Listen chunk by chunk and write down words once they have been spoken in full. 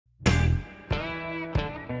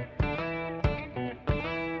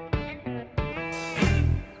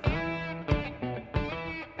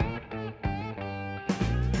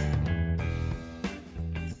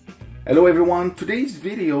Hello everyone, today's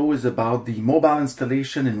video is about the mobile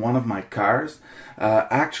installation in one of my cars.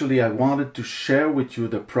 Actually, I wanted to share with you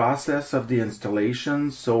the process of the installation,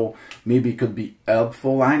 so maybe it could be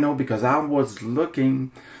helpful. I know, because I was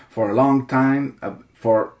looking for a long time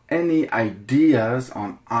for any ideas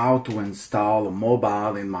on how to install a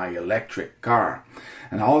mobile in my electric car.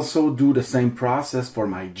 And I also do the same process for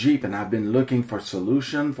my Jeep, and I've been looking for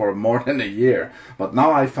solution for more than a year. But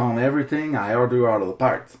now I found everything. I order all the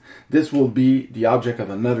parts. This will be the object of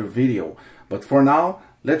another video. But for now,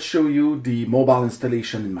 let's show you the mobile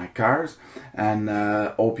installation in my cars, and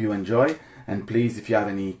hope you enjoy. And please, if you have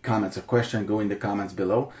any comments or questions, go in the comments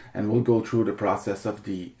below, and we'll go through the process of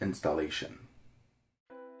the installation.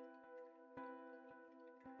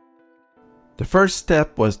 The first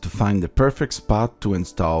step was to find the perfect spot to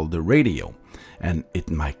install the radio, and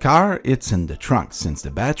in my car it's in the trunk since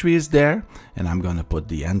the battery is there, and I'm gonna put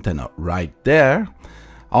the antenna right there.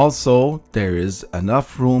 Also, there is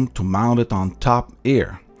enough room to mount it on top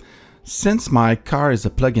here. Since my car is a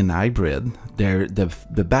plug-in hybrid,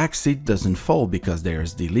 the back seat doesn't fold because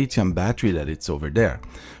there's the lithium battery that it's over there.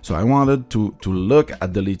 So I wanted to look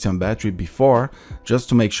at the lithium battery before, just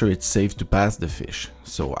to make sure it's safe to pass the fish.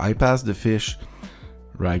 So I passed the fish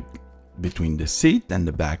right between the seat and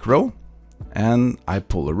the back row, and I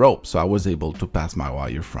pull a rope, so I was able to pass my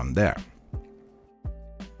wire from there.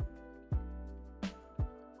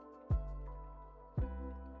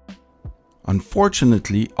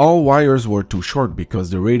 Unfortunately, all wires were too short because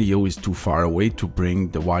the radio is too far away to bring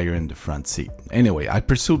the wire in the front seat. Anyway, I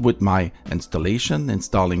pursued with my installation,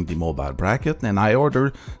 installing the mobile bracket, and I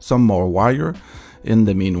ordered some more wire in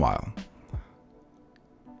the meanwhile.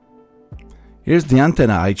 Here's the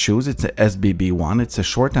antenna I choose. It's a SBB1. It's a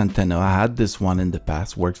short antenna. I had this one in the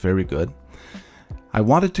past, worked very good. I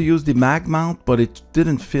wanted to use the mag mount, but it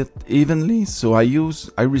didn't fit evenly, so I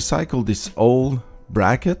recycled this old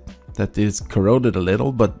bracket that is corroded a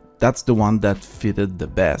little, but that's the one that fitted the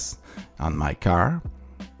best on my car.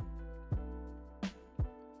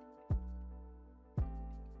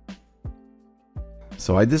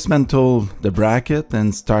 So I dismantle the bracket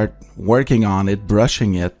and start working on it,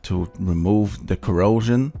 brushing it to remove the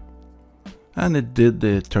corrosion, and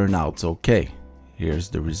it turned out okay. Here's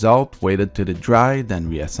the result. Waited till it dried, then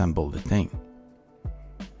reassembled the thing.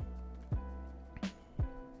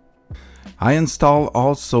 I install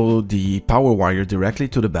also the power wire directly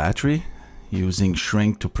to the battery, using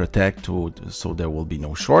shrink to protect so there will be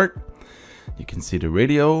no short. You can see the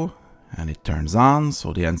radio and it turns on,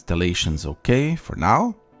 so the installation's okay for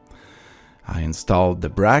now. I installed the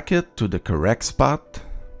bracket to the correct spot,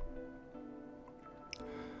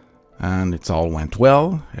 and it all went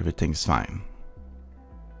well. Everything's fine.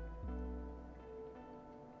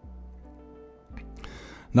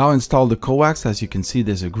 Now install the coax. As you can see,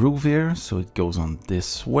 there's a groove here, so it goes on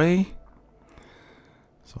this way.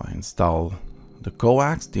 So I install the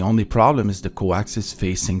coax. The only problem is the coax is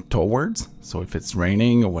facing towards, so if it's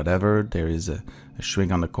raining or whatever, there is a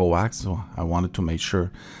shrink on the coax. So I wanted to make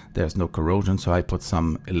sure there's no corrosion, so I put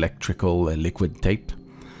some electrical liquid tape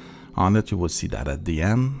on it. You will see that at the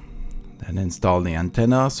end. Then install the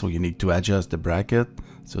antenna, so you need to adjust the bracket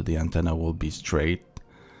so the antenna will be straight.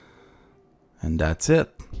 And that's it.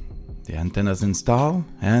 The antenna's installed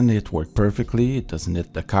and it worked perfectly. It doesn't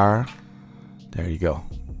hit the car. There you go.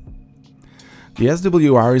 The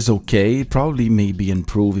SWR is okay. It probably may be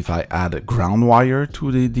improved if I add a ground wire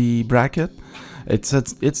to the bracket. It's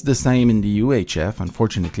the same in the UHF.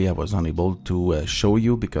 Unfortunately, I was unable to show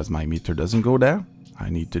you because my meter doesn't go there.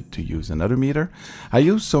 I needed to use another meter. I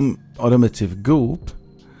used some automotive goop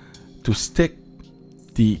to stick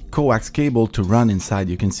the coax cable to run inside.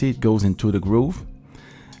 You can see it goes into the groove,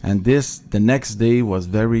 and the next day was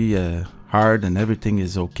very hard and everything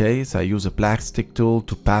is okay. So I use a plastic tool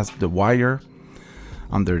to pass the wire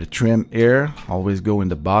under the trim here. Always go in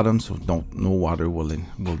the bottom so no water will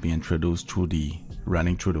be introduced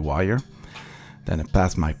running through the wire. Then I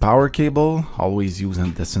pass my power cable, always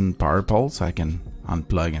using decent power pole so I can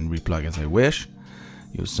unplug and replug as I wish.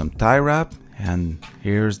 Use some tie wrap, and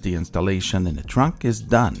here's the installation in the trunk is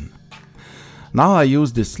done. Now I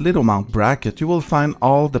use this Lidomount bracket. You will find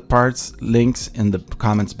all the parts links in the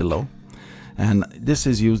comments below. And this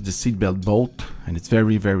is used the seatbelt bolt, and it's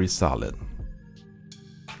very, very solid.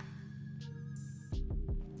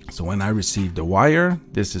 So when I received the wire,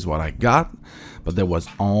 this is what I got, but there was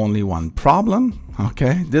only one problem.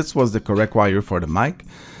 Okay, this was the correct wire for the mic,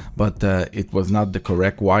 but it was not the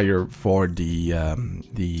correct wire for the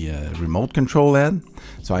remote control head.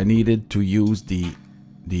 So I needed to use the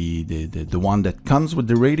the one that comes with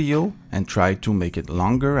the radio and tried to make it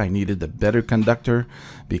longer. I needed a better conductor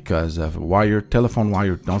because of telephone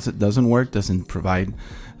wire doesn't work, doesn't provide,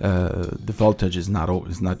 the voltage is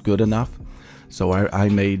not good enough. So I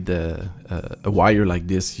made a wire like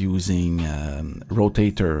this using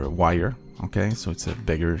rotator wire. Okay, so it's a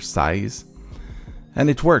bigger size and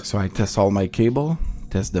it works. So I test all my cable,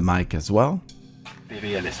 test the mic as well.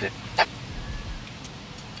 PV à l'essai.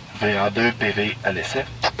 VA2 PV à l'essai.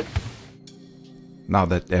 Now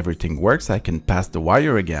that everything works, I can pass the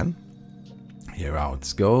wire again. Here how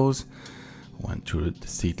it goes. Went through the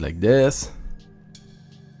seat like this.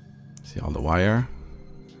 See all the wire.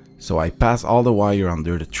 So I pass all the wire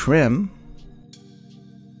under the trim.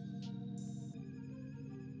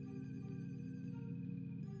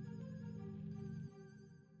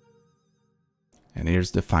 And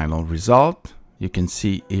here's the final result. You can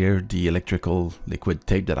see here the electrical liquid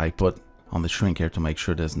tape that I put on the shrink here to make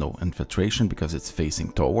sure there's no infiltration because it's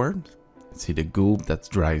facing toward. See the goop that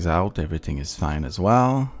dries out, everything is fine as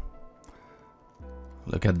well.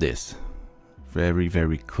 Look at this. Very,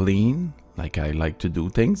 very clean, like I like to do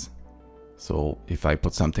things. So if I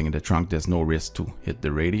put something in the trunk, there's no risk to hit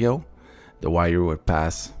the radio. The wire will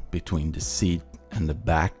pass between the seat and the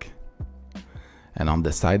back. And on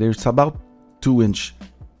the side, it's about 2-inch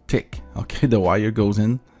thick. Okay, the wire goes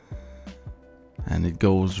in and it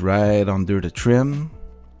goes right under the trim,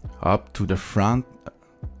 up to the front,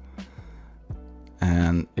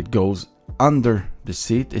 and it goes under the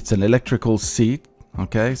seat. It's an electrical seat.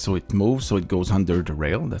 Okay, so it moves, so it goes under the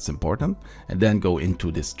rail, that's important, and then go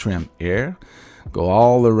into this trim here, go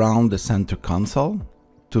all around the center console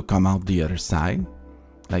to come out the other side,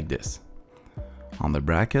 like this. On the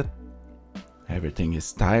bracket, everything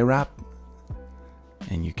is tie wrapped,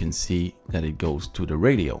 and you can see that it goes to the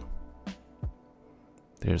radio.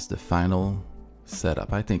 There's the final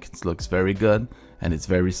setup. I think it looks very good, and it's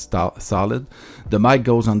very solid. The mic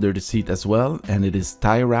goes under the seat as well, and it is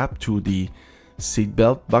tie wrapped to the seat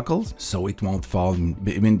belt buckles, so it won't fall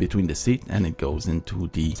in between the seat, and it goes into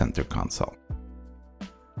the center console.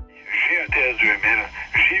 J'ai un TS2000,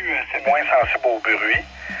 j'ai eu un... C'est moins sensible au bruit,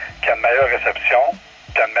 qui a une meilleure réception,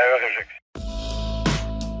 qui a une meilleure éjection.